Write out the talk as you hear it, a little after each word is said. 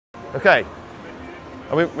Okay.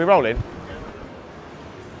 Are we rolling?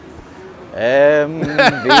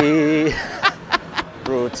 MV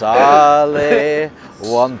Brutale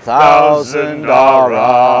 1000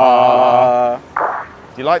 RR.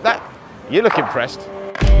 Do you like that? You look impressed.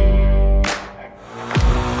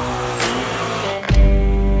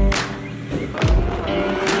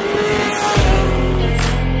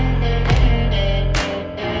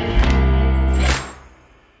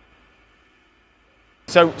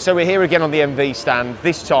 So we're here again on the MV stand.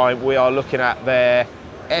 This time we are looking at their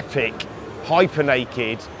epic, hyper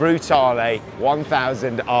naked Brutale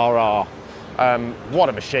 1000 RR. What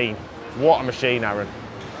a machine! What a machine, Aaron.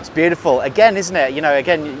 It's beautiful again, isn't it? You know,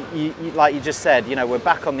 again, you, like you just said, you know, we're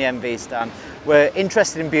back on the MV stand. We're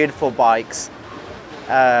interested in beautiful bikes,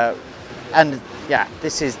 and yeah,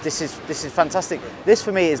 this is fantastic. This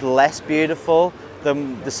for me is less beautiful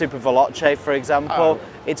than the Super Veloce, for example. Oh.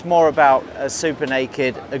 It's more about a super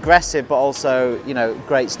naked, aggressive, but also, you know,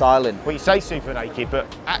 great styling. Well, you say super naked, but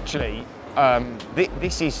actually,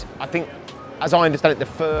 this is, I think, as I understand it, the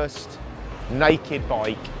first naked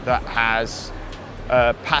bike that has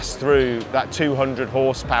passed through that 200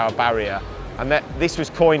 horsepower barrier, and that this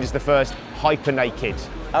was coined as the first hyper naked.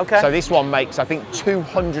 Okay. So this one makes, I think,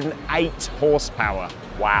 208 horsepower.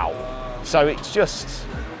 Wow. So it's just,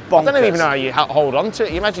 bonkers. I don't even know how you hold on to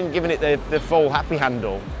it. You imagine giving it the full happy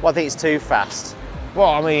handle. Well, I think it's too fast. Well,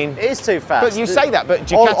 I mean, it is too fast. But you say that,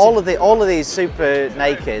 but all of these super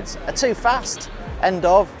nakeds are too fast. End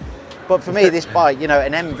of. But for me, this bike, you know,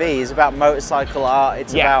 an MV is about motorcycle art.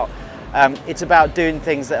 It's about doing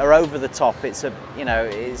things that are over the top. It's a, you know,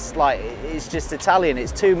 it's like, it's just Italian.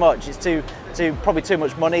 It's too much. It's probably too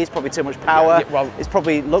much money. It's probably too much power. Yeah, well, it's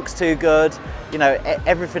probably looks too good. You know,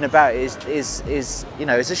 everything about it is you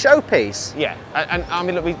know, it's a showpiece. Yeah, and I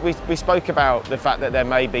mean, look, we spoke about the fact that there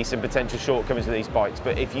may be some potential shortcomings with these bikes,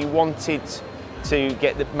 but if you wanted to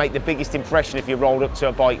make the biggest impression if you rolled up to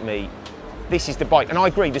a bike meet, this is the bike. And I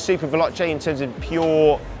agree, the Super Veloce in terms of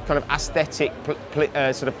pure kind of aesthetic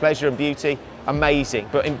sort of pleasure and beauty, amazing.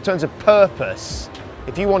 But in terms of purpose,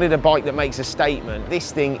 if you wanted a bike that makes a statement,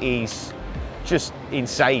 this thing is just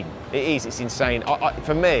insane. It is, it's insane.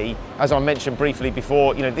 For me, as I mentioned briefly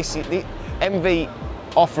before, you know, the MV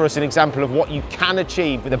offer us an example of what you can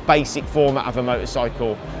achieve with a basic format of a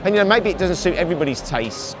motorcycle. And you know, maybe it doesn't suit everybody's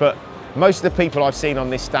tastes, but most of the people I've seen on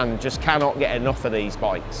this stand just cannot get enough of these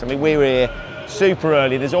bikes. I mean, we're here super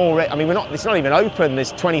early. There's already, I mean, it's not even open.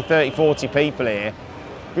 There's 20, 30, 40 people here.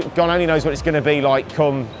 God only knows what it's going to be like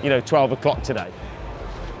come, you know, 12 o'clock today.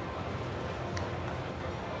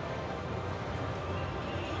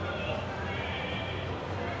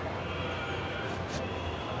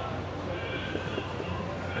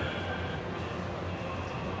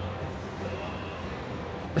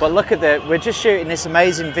 But look at we're just shooting this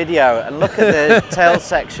amazing video, and look at the tail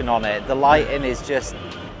section on it. The lighting is just,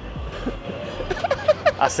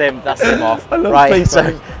 that's him off. I love right,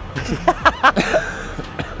 so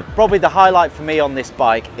probably the highlight for me on this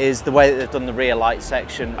bike is the way that they've done the rear light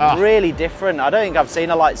section. Really different. I don't think I've seen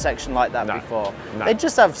a light section like that before. No. They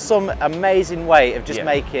just have some amazing way of just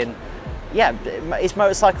making, it's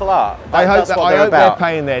motorcycle art. I hope they're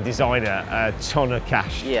paying their designer a ton of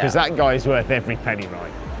cash, because that guy's worth every penny,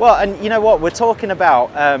 right? Well, and you know what, we're talking about,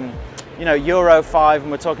 you know, Euro 5, and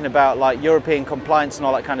we're talking about like European compliance and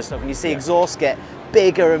all that kind of stuff, and you see exhausts get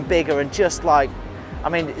bigger and bigger, and just like, I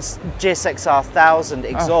mean, it's GSXR 1000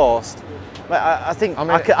 exhaust. But I think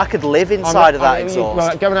I could live inside of that exhaust.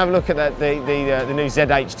 Well, go and have a look at the new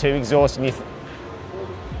ZH2 exhaust, and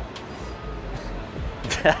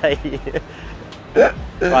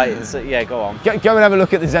Right, so yeah, go on. Go and have a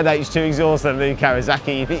look at the ZH2 exhaust and the new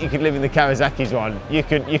Kawasaki. You think you could live in the Kawasaki's one? You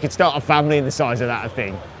could start a family in the size of that, I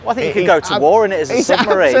think. Well, I think you could go to war in it as a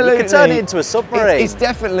submarine. You could turn it into a submarine. It's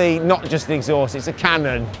definitely not just the exhaust, it's a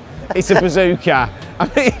cannon. It's a bazooka. I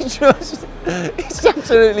mean, it's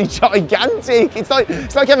absolutely gigantic. It's like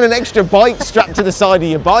having an extra bike strapped to the side of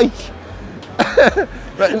your bike.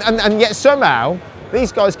 and yet somehow,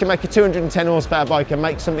 these guys can make a 210 horsepower bike and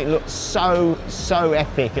make something look so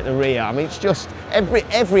epic at the rear. I mean, it's just,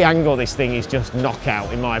 every angle of this thing is just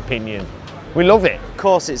knockout, in my opinion. We love it. Of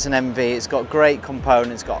course it's an MV, it's got great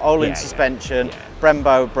components, it's got Olin suspension,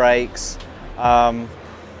 Brembo brakes.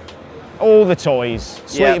 All the toys,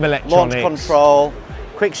 suite of electronics. Launch control,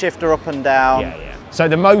 quick shifter up and down. So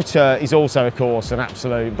the motor is also, of course, an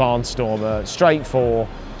absolute barnstormer, straight 4,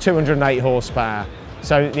 208 horsepower.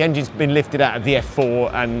 So the engine's been lifted out of the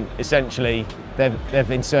F4, and essentially they've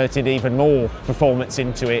inserted even more performance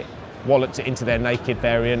into it, walloped it into their naked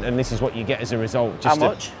variant, and this is what you get as a result. How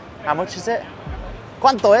much? How much is it?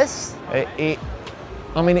 ¿Cuánto es?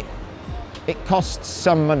 I mean, it costs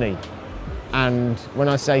some money. And when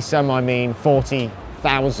I say some, I mean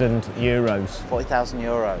 40,000 euros. 40,000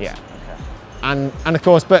 euros? Yeah. Okay. And of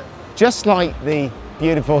course, but just like the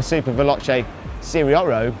beautiful Super Veloce Serie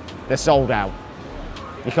Oro, they're sold out.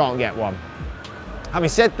 You can't get one. Having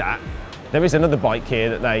said that, there is another bike here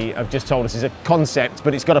that they have just told us is a concept,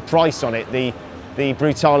 but it's got a price on it, the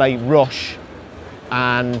Brutale Rush,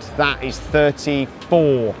 and that is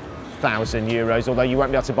 34,000 euros, although you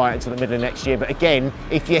won't be able to buy it until the middle of next year. But again,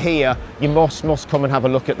 if you're here, you must come and have a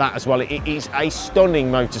look at that as well. It is a stunning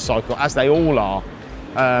motorcycle, as they all are.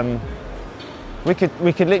 We could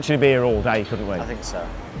literally be here all day, couldn't we? I think so.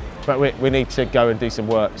 But we need to go and do some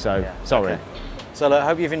work, so yeah. Sorry. Okay. So look, I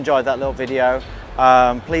hope you've enjoyed that little video.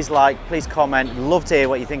 Please like, please comment. Love to hear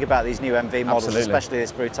what you think about these new MV models, Absolutely. especially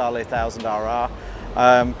this Brutale 1000 RR.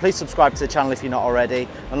 Please subscribe to the channel if you're not already,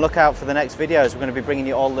 and look out for the next videos. We're going to be bringing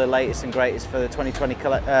you all the latest and greatest for the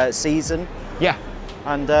 2020 season. Yeah.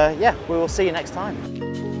 And yeah, we will see you next time.